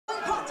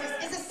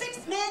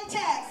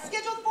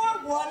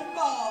one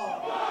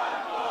fall.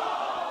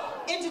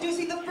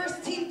 Introducing the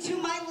first team to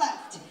my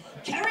left,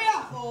 Kerry,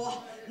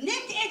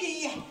 Nick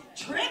Iggy,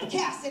 Tripp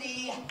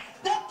Cassidy,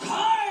 the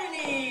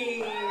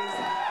Carnies.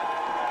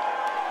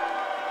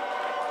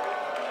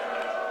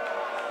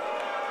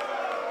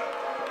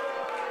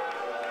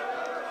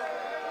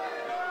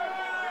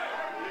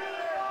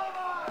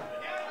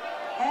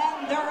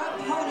 And their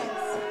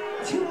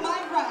opponents, to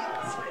my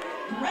right,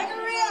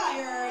 Gregory,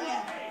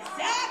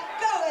 Zack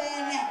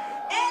Gowen,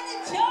 and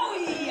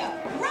Joey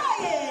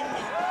Ryan,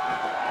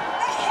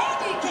 the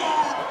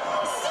Handicap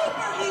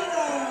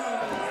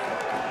Superheroes.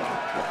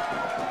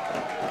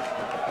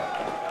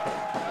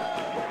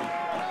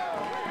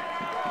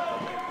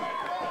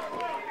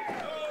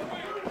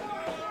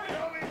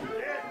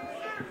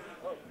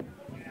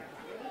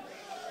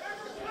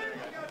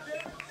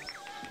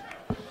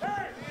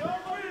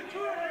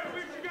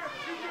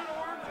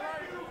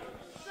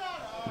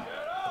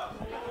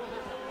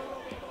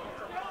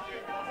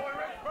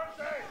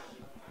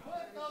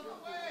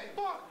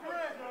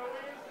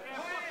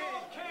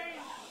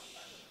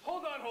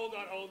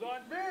 Hold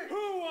on.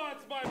 Who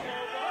wants my mobile?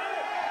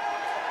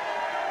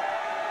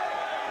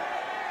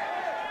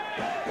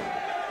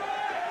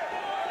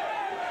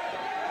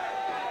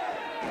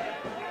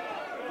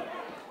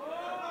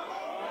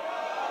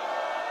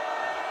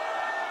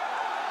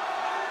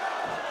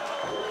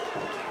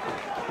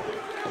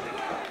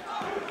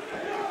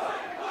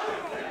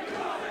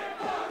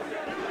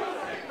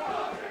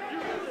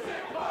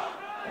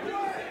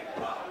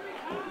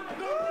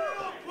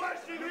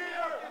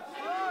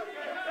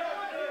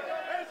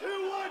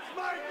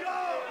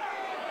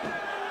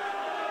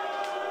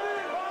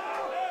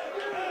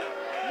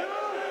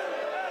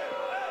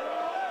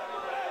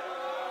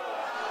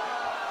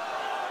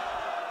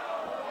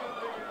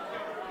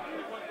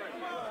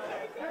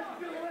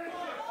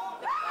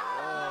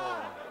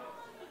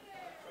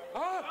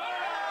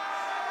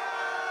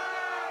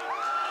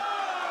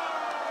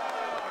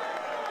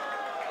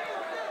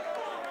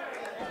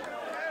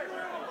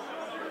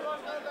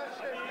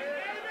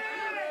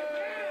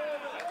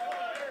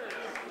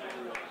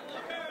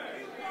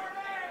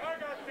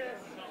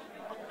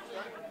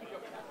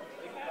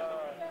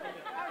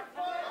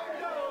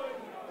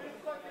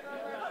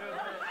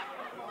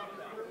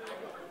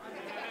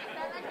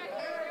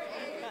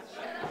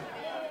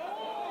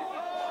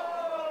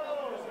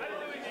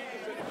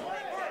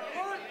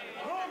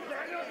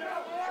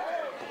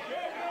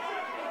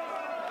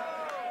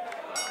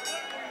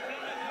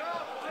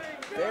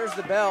 There's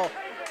the bell.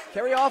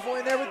 Kerry Awful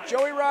in there with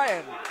Joey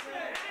Ryan.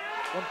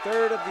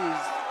 1/3 of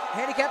these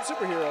Handicap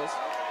Superheroes.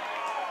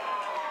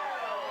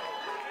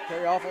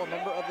 Kerry Awful, a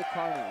member of the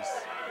Carnies.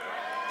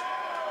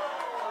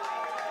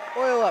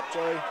 Oil up,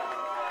 Joey.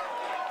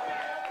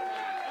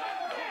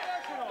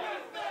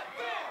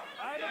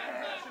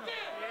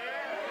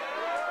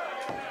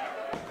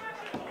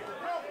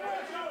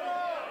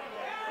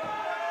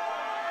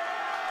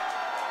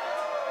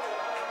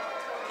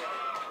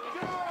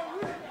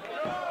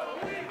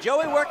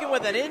 Joey working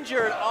with an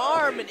injured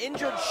arm, an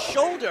injured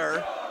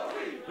shoulder,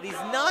 but he's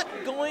not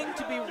going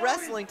to be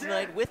wrestling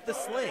tonight with the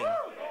sling.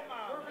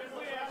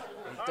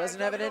 He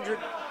doesn't have an injured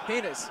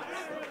penis.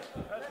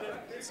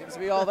 Seems to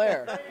be all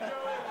there.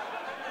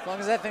 As long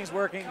as that thing's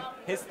working,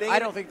 his thing. I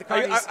don't think the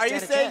Carnies Are you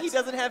stand a saying chance. he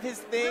doesn't have his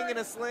thing in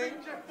a sling?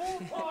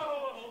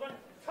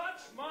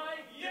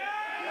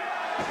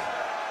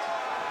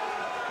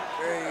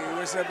 Hey,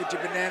 what's up with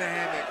your banana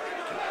hammock?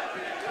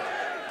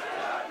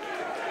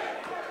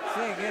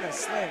 Thing in a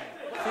sling.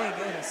 Thing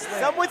in a sling.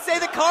 Some would say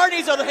the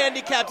Carnies are the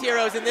handicapped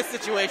heroes in this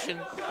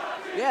situation.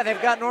 Yeah,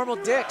 they've got normal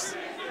dicks.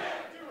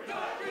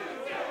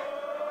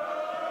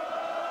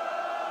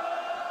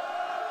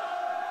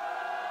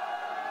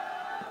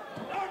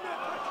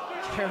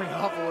 Kerry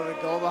Awful with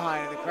a goal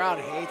behind, and the crowd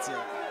hates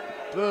it.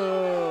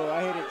 Boo,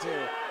 I hate it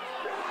too.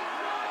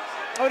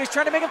 Oh, and he's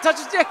trying to make him touch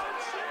his dick.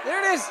 There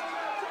it is.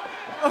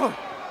 Oh,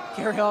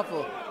 Kerry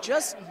Awful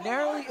just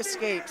narrowly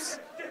escapes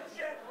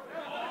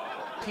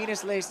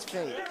penis-laced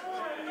fate.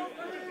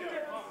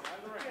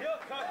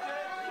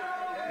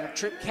 Now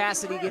Tripp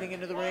Cassidy getting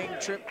into the ring.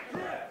 Tripp,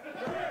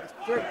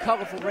 very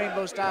colorful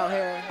rainbow-style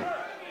hair.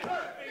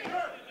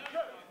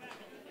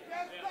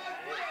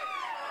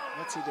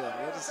 What's he doing?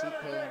 What is he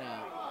pulling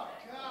out?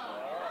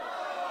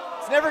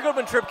 It's never good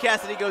when Tripp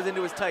Cassidy goes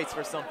into his tights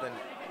for something.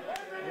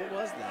 What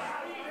was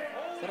that?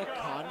 Is that a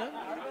condom?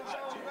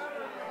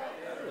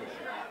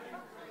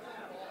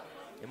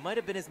 It might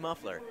have been his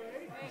muffler.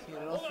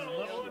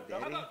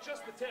 Daddy.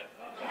 Just the tip.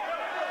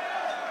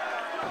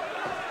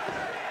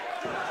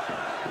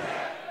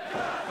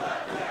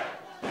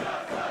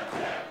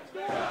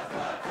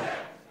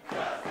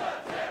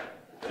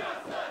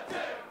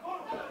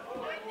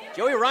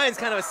 Joey Ryan's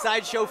kind of a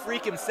sideshow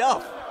freak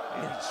himself.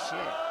 Man, shit.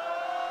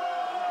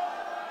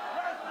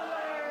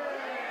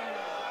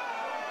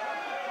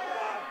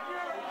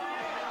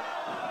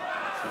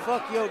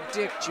 Fuck your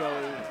dick,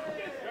 Joey.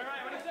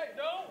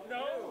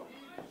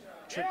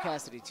 Tripp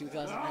Cassidy,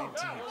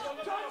 2019.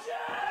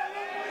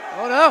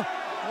 Oh no!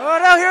 Oh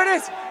no, here it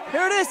is!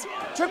 Here it is!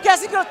 Tripp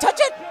Cassidy gonna touch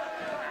it!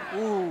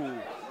 Ooh.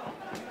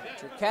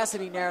 Tripp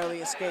Cassidy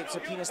narrowly escapes a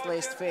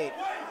penis-laced fate.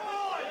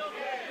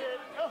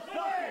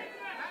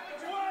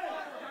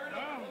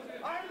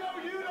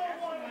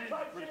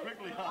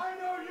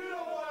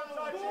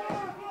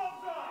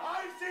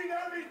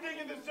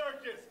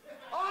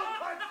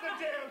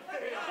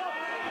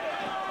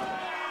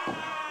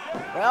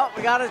 Well,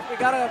 we got a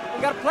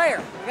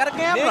player. We got a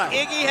gambler.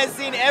 Nick Iggy has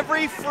seen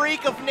every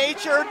freak of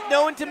nature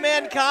known to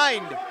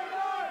mankind.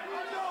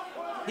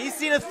 He's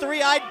seen a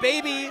three-eyed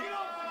baby.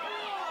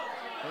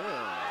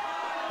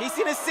 He's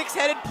seen a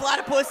six-headed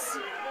platypus.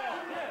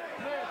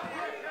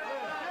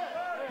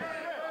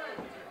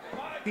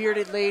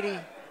 Bearded lady.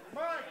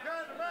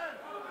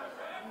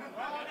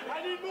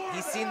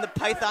 He's seen the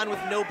python with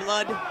no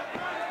blood.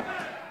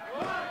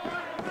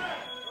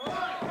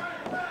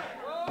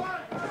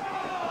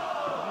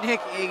 Nick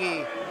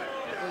Iggy,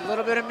 a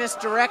little bit of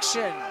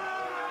misdirection.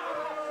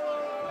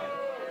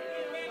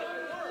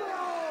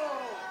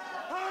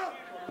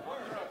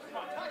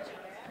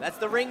 That's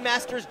the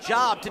ringmaster's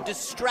job, to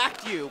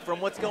distract you from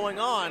what's going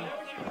on.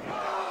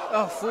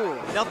 Oh, fool.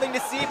 Nothing to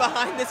see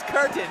behind this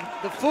curtain.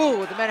 The fool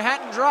with the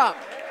Manhattan drop.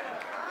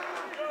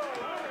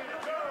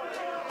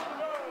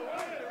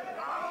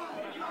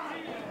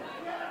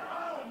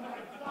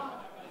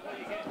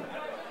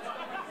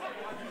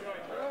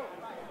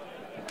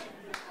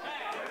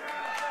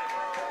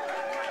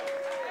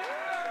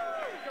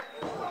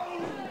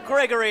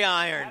 Gregory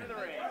Iron.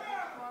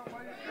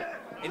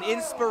 An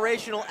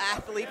inspirational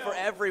athlete for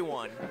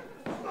everyone.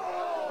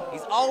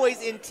 He's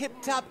always in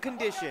tip-top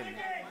condition.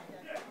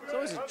 It's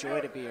always a joy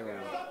to be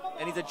around.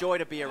 And he's a joy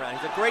to be around.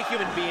 He's a great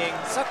human being.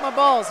 Suck my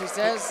balls, he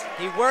says.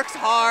 He works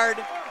hard.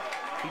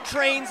 He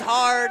trains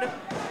hard.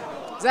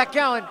 Zack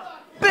Gowen,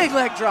 big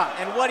leg drop.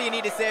 And what do you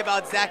need to say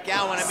about Zack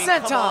Gowen? I mean,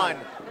 Senton. come on.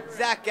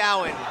 Zack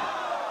Gowen.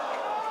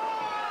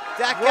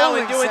 Zack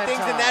Rolling Gowen doing senton.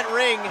 things in that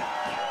ring.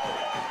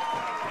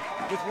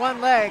 With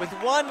one leg. With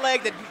one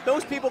leg that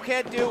most people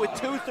can't do with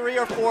 2, 3,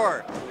 or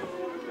 4.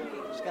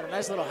 He's got a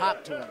nice little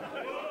hop to him.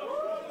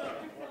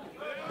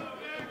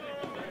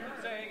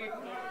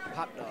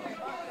 Hop dog.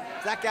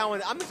 Zack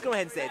Gowen, I'm just going to go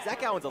ahead and say it. Zack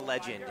Gowen's a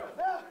legend.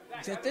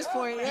 At this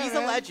point, yeah, He's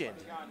man. a legend.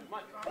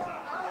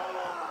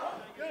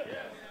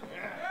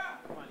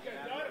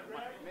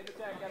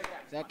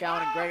 Zack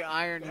Gowen and Greg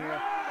Iron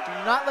here. Do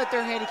not let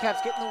their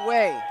handicaps get in the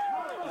way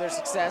of their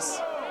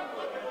success.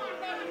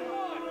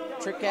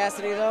 Tripp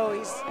Cassidy, though,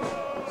 he's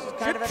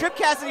kind of a... Tripp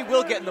Cassidy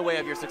will get in the way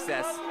of your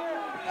success.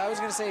 I was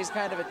going to say he's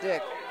kind of a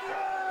dick.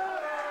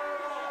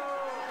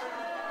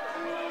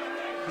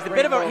 He's a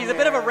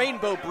bit of a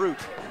rainbow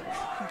brute.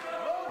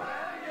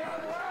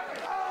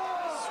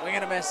 Swing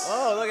and a miss.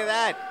 Oh, look at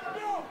that.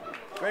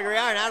 Gregory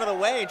Iron out of the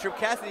way, and Tripp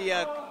Cassidy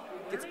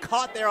gets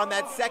caught there on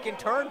that second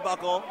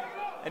turnbuckle.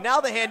 And now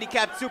the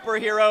handicapped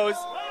superheroes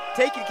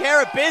taking care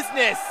of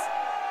business.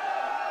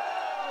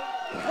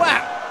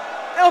 Wow.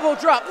 Elbow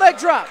drop, leg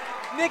drop.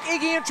 Nick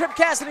Iggy and Tripp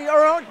Cassidy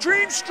are on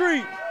Dream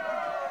Street.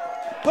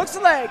 Hooks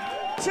the leg.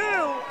 2.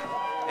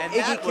 And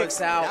Iggy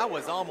kicks out. That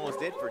was almost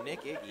it for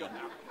Nick Iggy.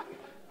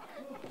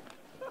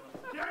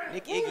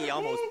 Nick Iggy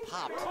almost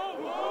popped.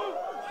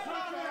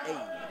 Hey.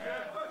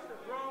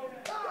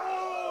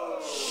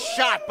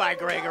 Shot by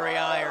Gregory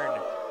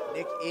Iron.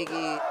 Nick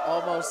Iggy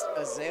almost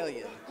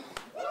Azalea.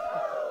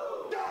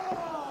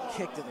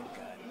 Kick to the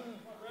gut.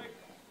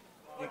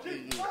 Nick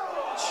Iggy.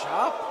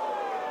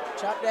 Chop.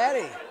 Chop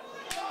Daddy.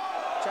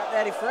 Chop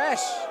Daddy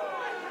fresh.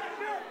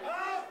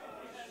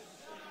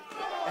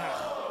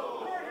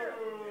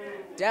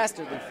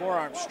 Dastardly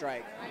forearm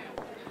strike.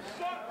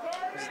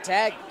 There's a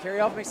tag. Kerry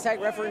off makes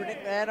tag. Referee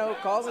Nick Bonanno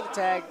calls it a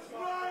tag.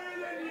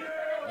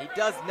 He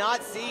does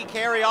not see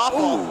Kerry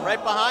Awful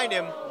right behind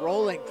him.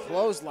 Rolling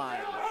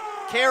clothesline.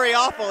 Kerry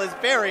Awful is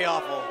very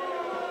awful.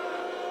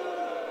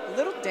 A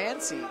little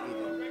dancey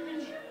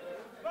even.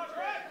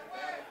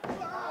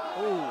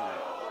 Ooh.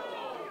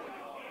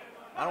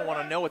 I don't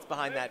want to know what's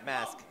behind that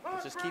mask.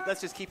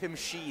 Let's just keep him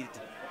sheathed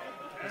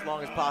as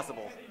long as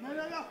possible.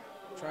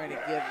 Trying to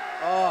give,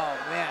 oh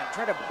man,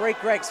 trying to break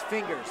Greg's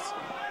fingers.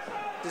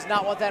 Does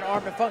not want that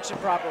arm to function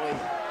properly.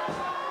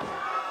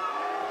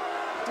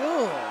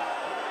 Dude.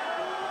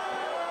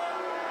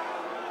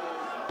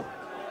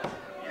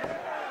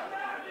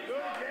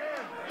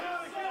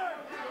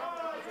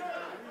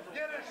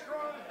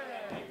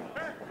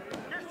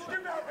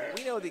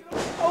 We know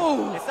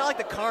it's not like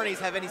the Carnies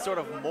have any sort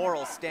of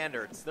moral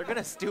standards. They're going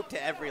to stoop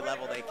to every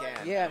level they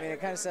can. Yeah, I mean,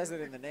 it kind of says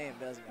it in the name,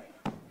 doesn't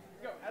it?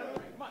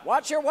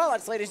 Watch your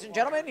wallets, ladies and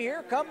gentlemen.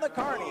 Here come the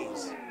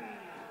Carnies.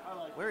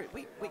 Where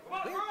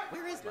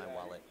is my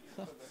wallet?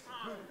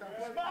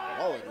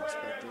 Wallet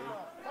inspector.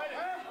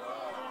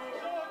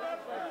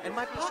 And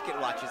my pocket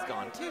watch is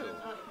gone too.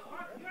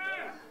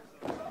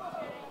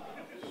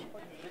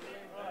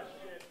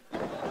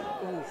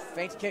 Ooh,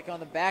 feint kick on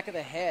the back of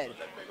the head.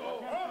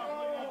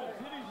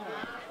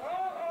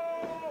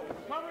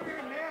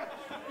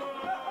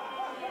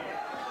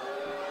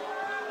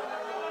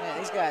 Man,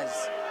 these guys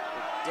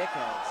are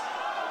dickheads.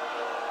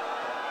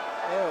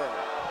 Ew.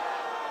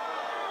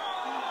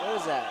 What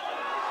was that?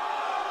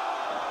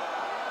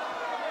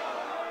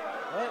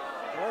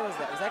 was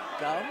that? Was that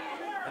gum?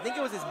 I think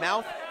it was his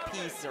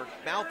mouthpiece or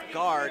mouth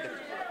guard.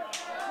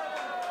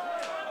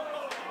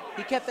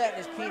 He kept that in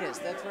his penis.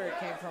 That's where it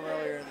came from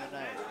earlier in the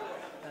night.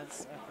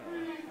 That's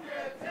okay.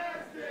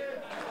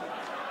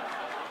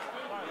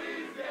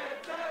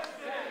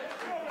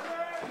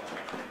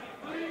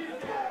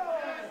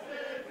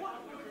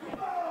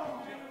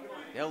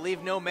 They'll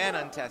leave no man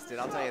untested,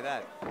 I'll tell you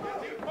that.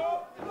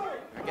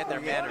 Forget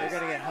their manners. They're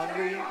going to get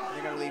hungry.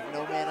 They're going to leave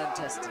no man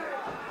untested.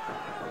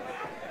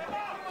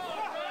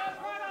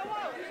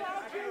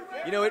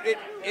 You know,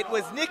 it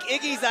was Nick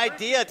Iggy's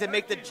idea to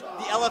make the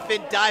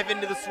elephant dive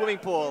into the swimming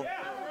pool.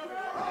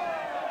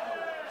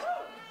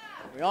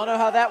 We all know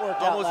how that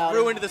worked out. Almost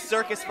ruined the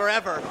circus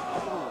forever.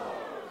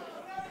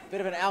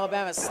 Bit of an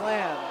Alabama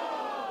slam.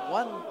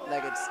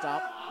 One-legged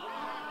stomp.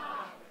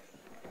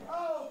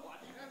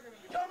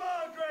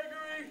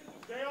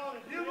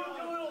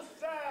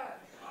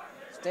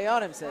 Stay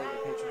on him, say the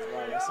patrons of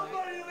our wrestling.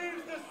 Nobody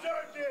leaves the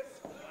circus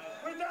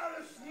without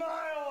a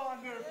smile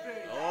on their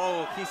face.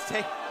 Oh,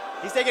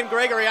 he's taking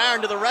Gregory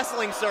Iron to the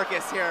wrestling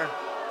circus here.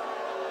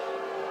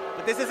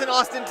 But this isn't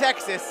Austin,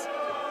 Texas.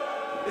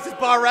 This is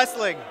bar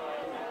wrestling.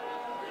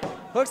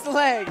 Hooks the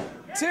leg.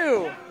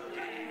 2.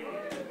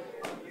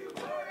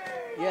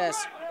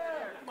 Yes,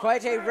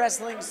 quite a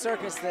wrestling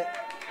circus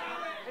that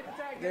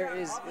there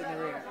is in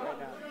the ring right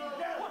now.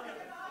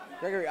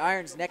 Gregory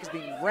Iron's neck is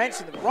being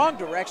wrenched in the wrong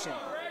direction.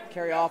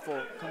 Kerry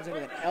Awful comes in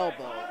with an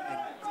elbow and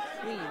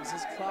cleans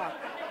his clock.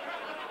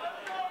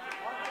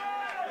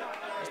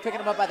 He's picking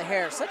him up by the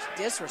hair. Such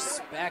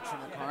disrespect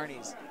from the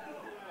Carnies.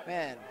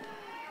 Man.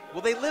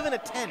 Well, they live in a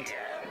tent.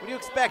 What do you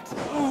expect?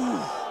 Ooh.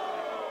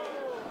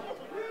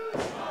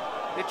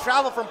 They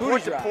travel from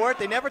port to port.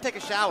 They never take a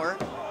shower.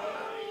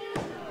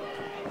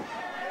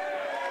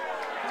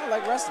 I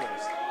like wrestlers.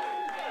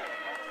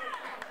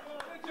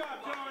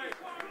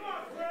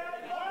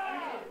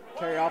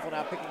 Kerry Awful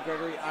now picking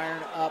Gregory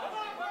Iron up.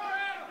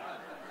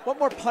 What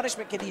more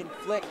punishment can he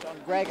inflict on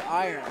Greg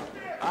Iron?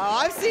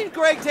 I've seen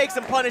Greg take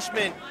some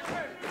punishment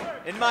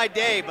in my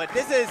day, but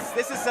this is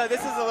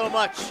a little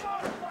much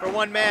for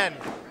one man.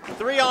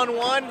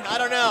 3-on-1, I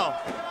don't know.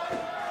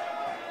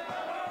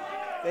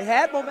 They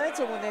had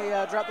momentum when they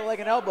dropped the leg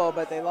and elbow,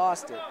 but they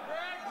lost it.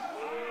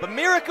 But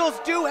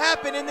miracles do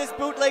happen in this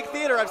bootleg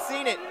theater. I've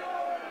seen it.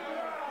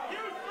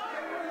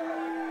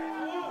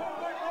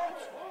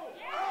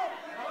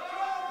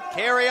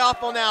 Kerry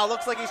Awful now.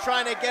 Looks like he's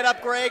trying to get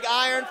up Greg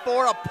Iron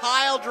for a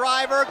pile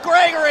driver.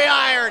 Gregory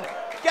Iron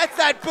gets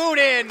that boot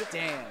in.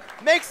 Damn.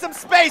 Makes some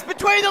space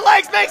between the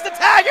legs, makes the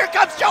tag. Here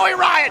comes Joey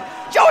Ryan.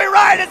 Joey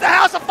Ryan is the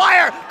house of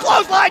fire.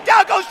 Clothesline,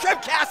 down goes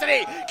Tripp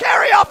Cassidy.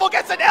 Kerry Awful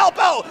gets an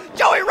elbow.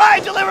 Joey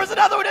Ryan delivers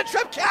another one to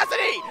Tripp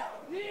Cassidy.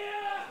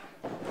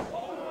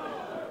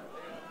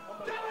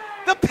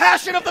 The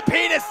passion of the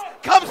penis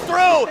comes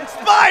through.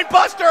 Spine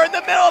buster in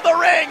the middle of the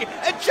ring.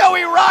 And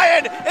Joey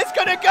Ryan is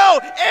going to go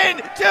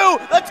into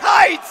the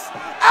tights.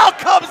 Out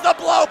comes the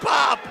blow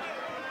pop.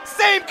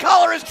 Same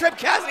color as Tripp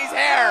Cassidy's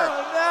hair.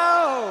 Oh,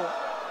 no.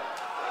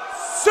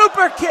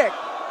 Super kick.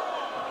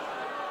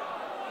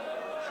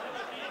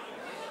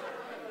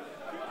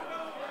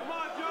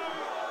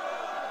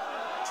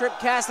 Tripp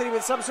Cassidy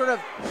with some sort of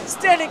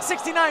standing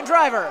 69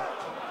 driver.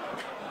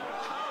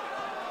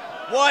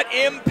 What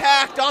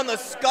impact on the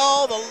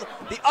skull,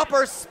 the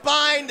upper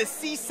spine, the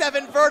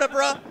C7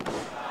 vertebra.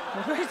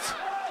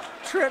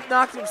 Tripp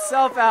knocked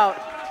himself out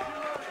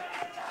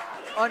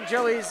on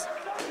Joey's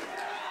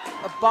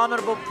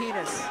abominable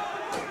penis.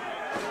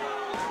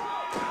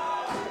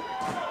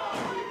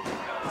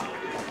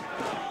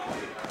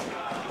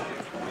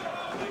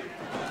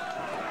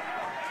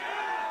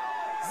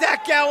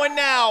 Zack Gowen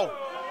now.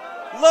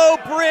 Low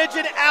bridge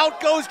and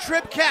out goes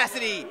Tripp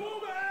Cassidy.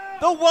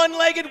 The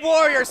one-legged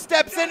warrior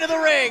steps into the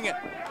ring.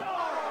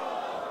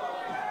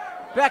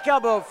 Back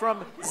elbow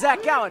from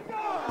Zack Gowen.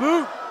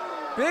 Boot.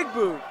 Big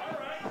boot.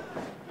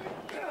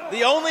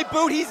 The only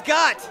boot he's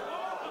got.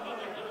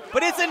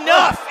 But it's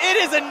enough. It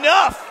is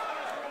enough.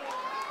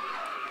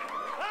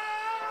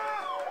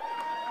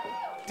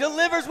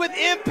 Delivers with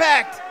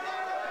impact.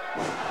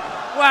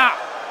 Wow.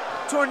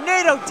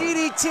 Tornado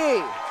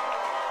DDT.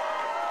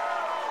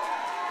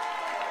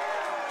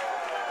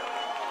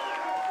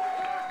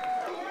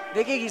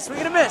 Nick Iggy swing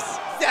and a miss.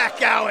 Zack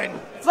Gowen.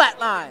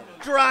 Flatline.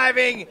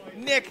 Driving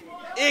Nick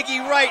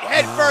Iggy right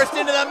headfirst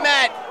into the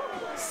mat.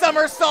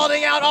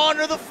 Somersaulting out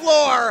onto the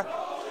floor.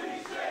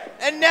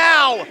 And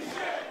now,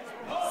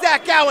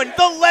 Zack Gowen,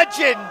 the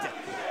legend,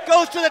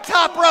 goes to the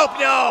top rope.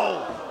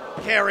 No.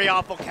 Kerry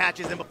Awful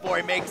catches him before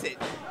he makes it.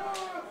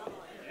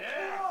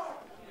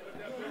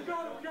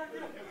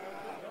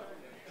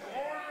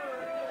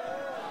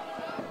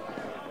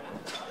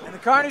 And the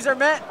Carnies are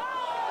met.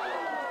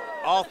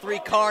 All three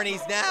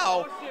Carnies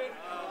now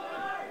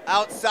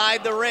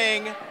outside the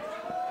ring.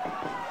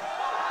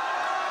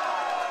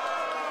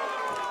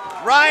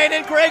 Ryan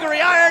and Gregory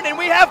Iron, and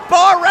we have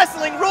bar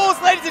wrestling rules,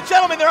 ladies and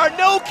gentlemen. There are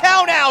no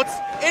countouts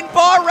in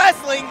bar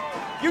wrestling.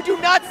 You do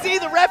not see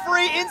the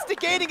referee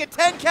instigating a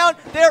 10 count.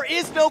 There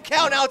is no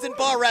countouts in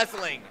bar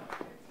wrestling.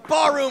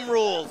 Barroom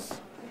rules.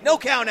 No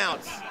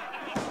countouts.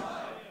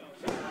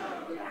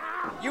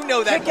 You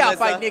know that, Kick out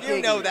by Melissa. Nick You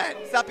Iggy. know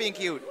that. Stop being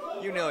cute.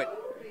 You know it.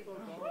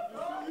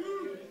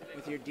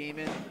 With your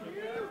demon.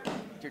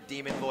 With your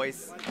demon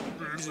voice.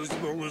 This is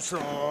Melissa.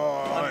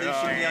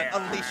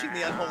 Unleashing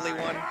the unholy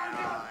one.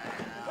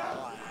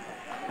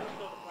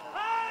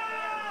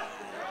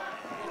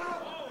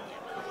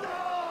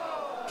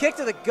 Kick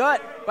to the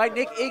gut by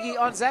Nick Iggy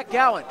on Zack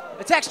Gowen.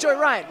 Attacks Joey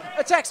Ryan.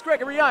 Attacks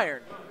Gregory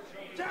Iron.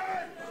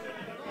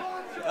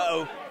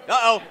 Uh-oh.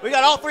 Uh-oh. We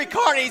got all three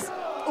Carnies.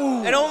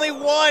 Ooh. And only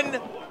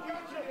one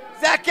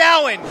Zack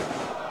Gowen.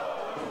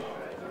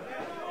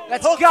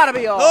 That's gotta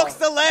be all. Hooks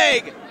the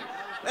leg.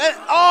 And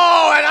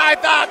I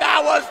thought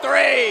that was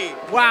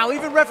 3. Wow,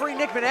 even referee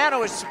Nick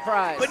Bonanno is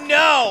surprised. But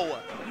no.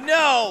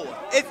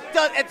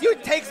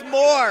 It takes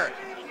more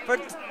for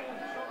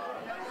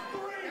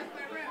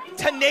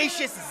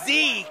Tenacious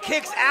Z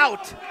kicks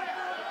out.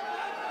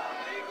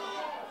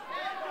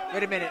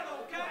 Wait a minute.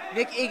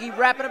 Nick Iggy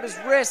wrapping up his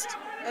wrist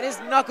and his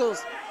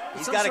knuckles.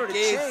 He's got to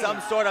give some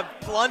sort of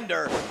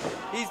plunder.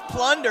 He's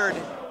plundered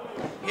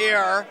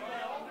here.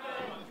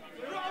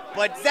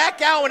 But Zack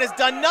Gowen has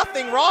done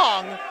nothing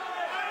wrong.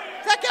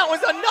 Zack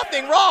Gowen's done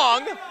nothing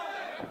wrong.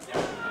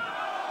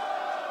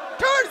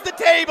 Turns the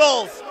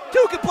tables.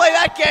 2 can play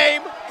that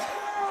game.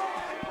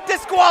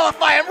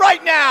 Disqualify him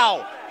right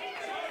now.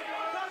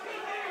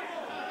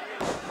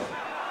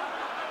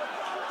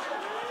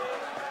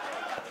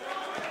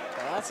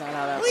 Well, that's not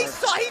how that He works.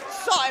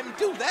 saw him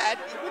do that.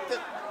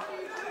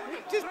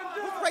 Just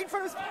right in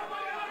front of his.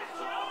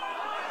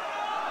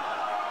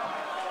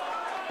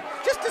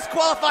 Just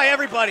disqualify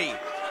everybody,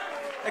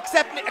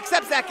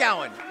 except Zack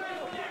Gowen.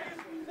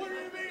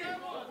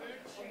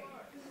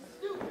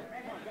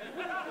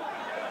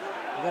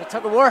 We got a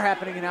tug of war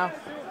happening now.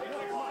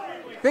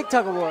 Big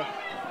tug of war.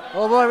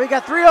 Oh boy, we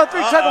got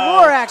 3-on-3 tug of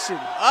war action.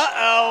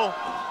 Uh-oh.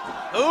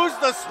 Who's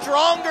the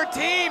stronger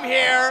team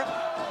here?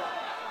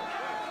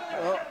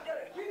 Oh.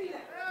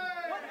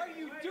 What are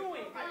you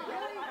doing?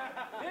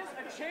 There's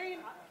a chain.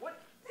 What?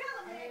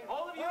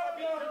 All of you are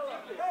being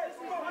ridiculous. This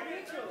is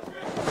ridiculous.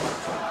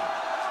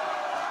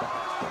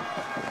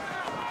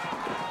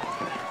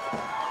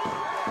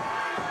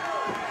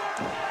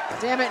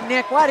 Damn it,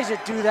 Nick, why did you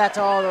do that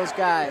to all those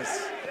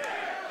guys?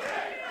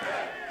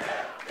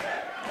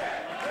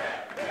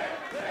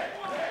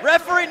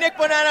 Referee Nick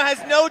Bonanno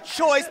has no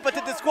choice but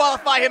to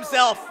disqualify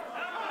himself.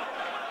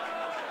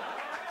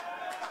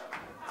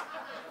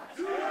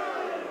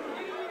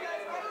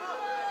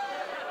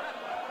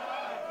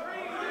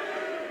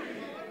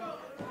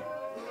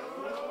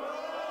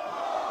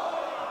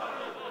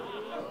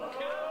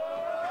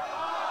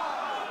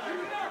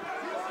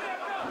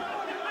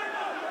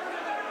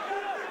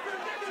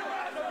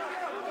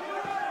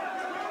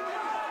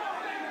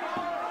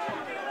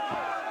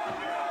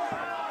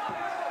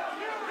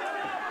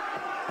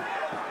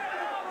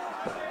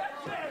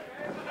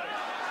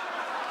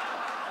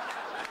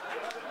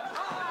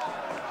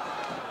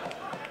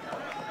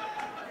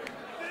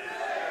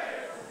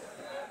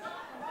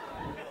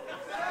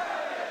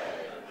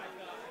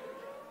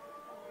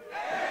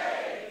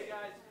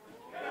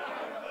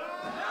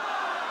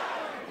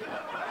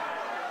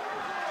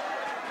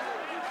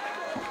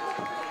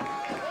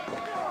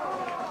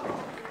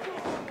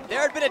 There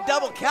had been a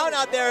double count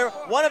out there,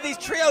 one of these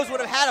trios would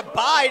have had a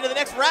bye into the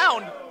next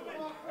round.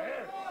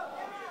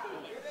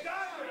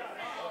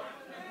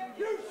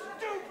 You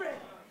stupid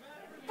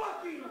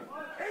fucking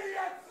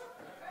idiots!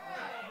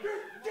 Your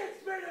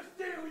dick's made of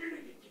steel, you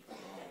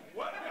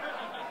What?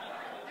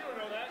 You don't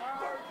know that.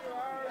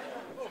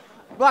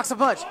 Blocks a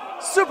punch.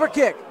 Super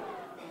kick.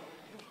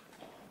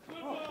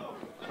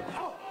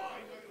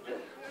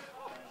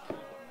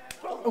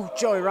 Oh,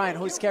 Joey Ryan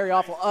hoists Kerry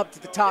Awful up to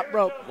the top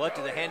rope. What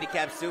do the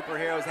Handicap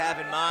superheroes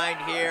have in mind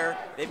here?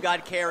 They've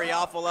got Kerry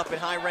Awful up in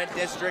High Rent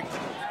District.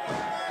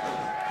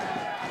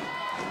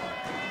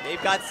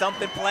 They've got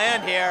something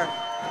planned here.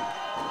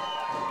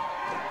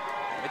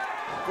 With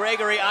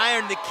Gregory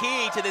Iron the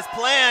key to this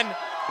plan.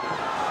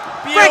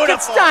 Beautiful.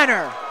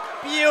 Frankensteiner.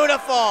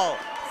 Beautiful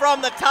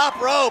from the top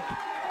rope.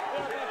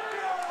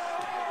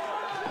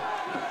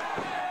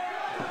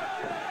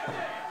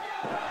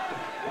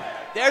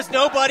 There's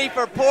nobody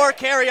for poor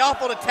Kerry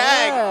Awful to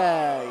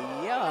tag.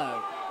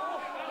 Yuck.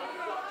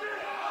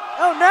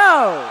 Oh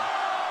no!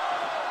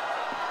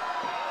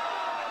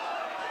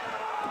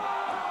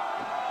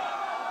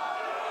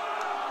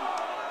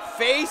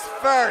 Face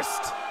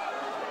first.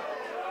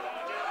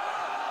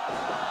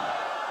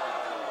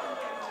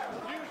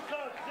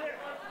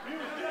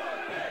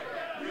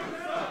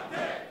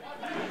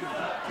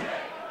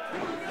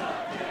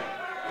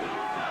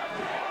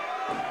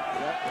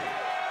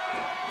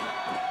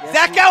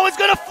 Zack Gowen's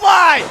gonna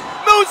fly!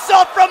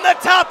 Moonsault from the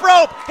top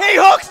rope! He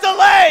hooks the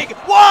leg!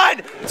 1,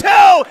 2!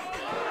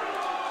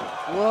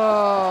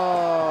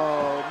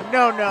 Whoa.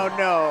 No, no,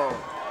 no.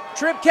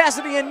 Tripp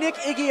Cassidy and Nick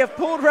Iggy have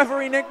pulled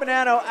referee Nick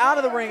Bonanno out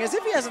of the ring as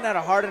if he hasn't had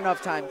a hard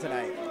enough time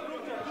tonight.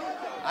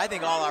 I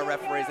think all our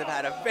referees have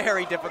had a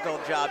very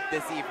difficult job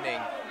this evening.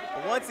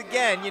 But once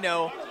again, you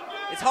know,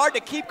 It's hard to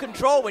keep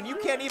control when you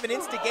can't even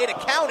instigate a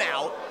count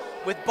out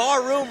with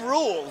barroom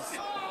rules.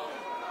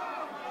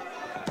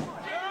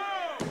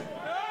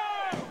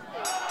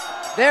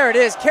 There it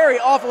is. Kerry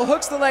Awful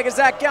hooks the leg of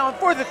Zack Gowen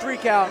for the 3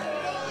 count.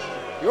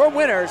 Your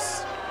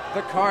winners,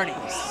 the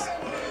Carnies.